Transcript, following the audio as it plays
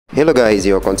Hello guys,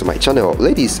 welcome to my channel.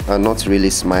 Ladies are not really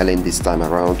smiling this time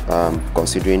around,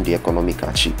 considering the economic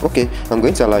hardship. Okay, I'm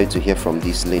going to allow you to hear from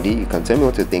this lady. You can tell me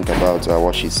what you think about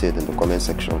what she said in the comment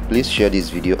section. Please share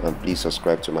this video and please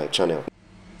subscribe to my channel.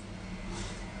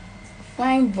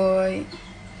 Fine boy.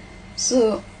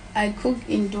 So I cook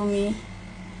Indomie,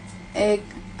 egg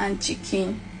and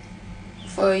chicken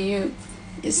for you.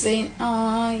 You're saying,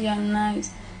 oh, you're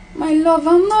nice. My love,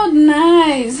 I'm not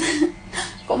nice.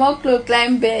 Come on, close,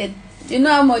 climb bed. You know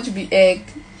how much be egg?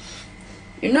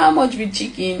 You know how much be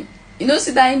chicken? You know,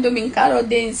 see that Indomie carrot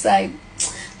there inside.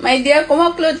 My dear, come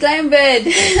on, close, climb bed.